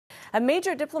A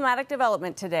major diplomatic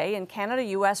development today in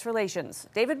Canada-U.S. relations.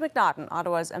 David MacNaughton,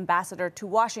 Ottawa's ambassador to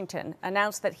Washington,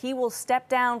 announced that he will step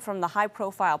down from the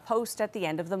high-profile post at the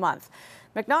end of the month.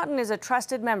 MacNaughton is a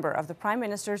trusted member of the Prime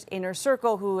Minister's inner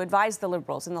circle who advised the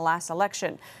Liberals in the last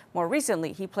election. More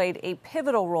recently, he played a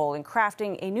pivotal role in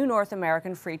crafting a new North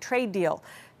American free trade deal.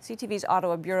 CTV's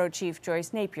Ottawa Bureau Chief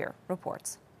Joyce Napier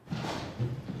reports.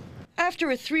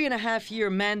 After a 3.5-year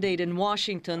mandate in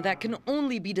Washington that can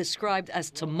only be described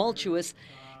as tumultuous,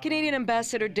 Canadian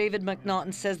Ambassador David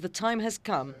MacNaughton says the time has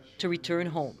come to return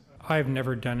home. I've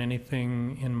never done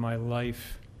anything in my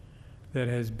life that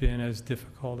has been as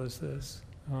difficult as this.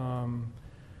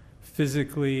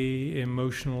 Physically,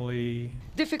 emotionally.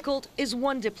 Difficult is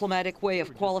one diplomatic way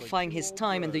of qualifying his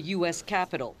time in the U.S.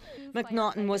 Capitol.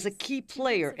 MacNaughton was a key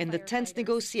player in the tense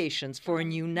negotiations for a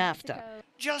new NAFTA.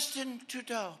 Justin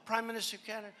Trudeau, Prime Minister of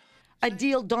Canada. A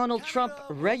deal Donald Trump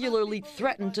regularly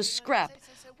threatened to scrap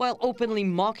while openly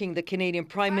mocking the Canadian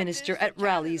Prime Minister at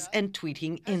rallies and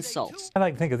tweeting insults. I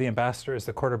like to think of the ambassador as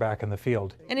the quarterback in the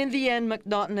field. And in the end,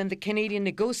 MacNaughton and the Canadian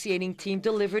negotiating team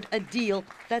delivered a deal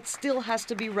that still has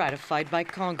to be ratified by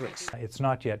Congress. It's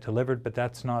not yet delivered, but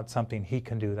that's not something he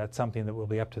can do. That's something that will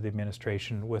be up to the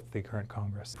administration with the current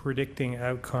Congress. Predicting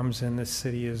outcomes in this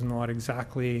city is not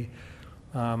exactly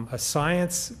a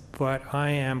science, but I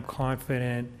am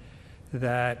confident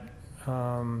that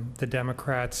the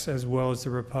Democrats as well as the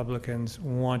Republicans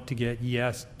want to get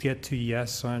to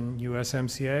yes on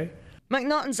USMCA.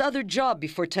 MacNaughton's other job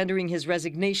before tendering his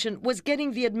resignation was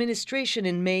getting the administration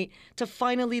in May to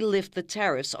finally lift the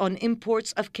tariffs on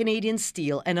imports of Canadian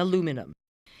steel and aluminum.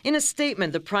 In a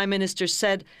statement, the Prime Minister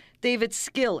said David's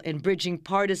skill in bridging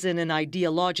partisan and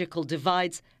ideological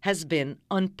divides has been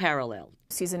unparalleled.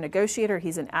 He's a negotiator,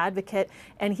 he's an advocate,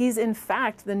 and he's in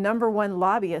fact the #1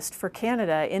 lobbyist for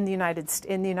Canada in the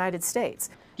United States.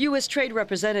 U.S. Trade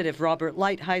Representative Robert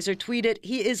Lighthizer tweeted,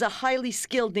 "He is a highly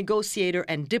skilled negotiator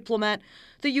and diplomat.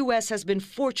 The U.S. has been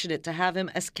fortunate to have him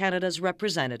as Canada's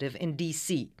representative in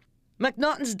D.C."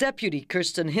 MacNaughton's deputy,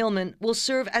 Kirsten Hillman, will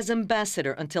serve as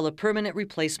ambassador until a permanent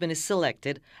replacement is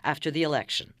selected after the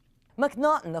election.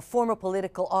 MacNaughton, a former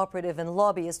political operative and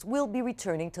lobbyist, will be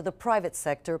returning to the private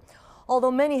sector,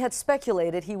 although many had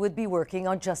speculated he would be working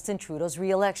on Justin Trudeau's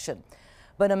re-election.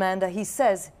 But Amanda, he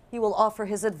says he will offer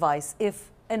his advice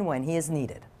if and when he is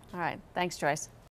needed. All right. Thanks, Joyce.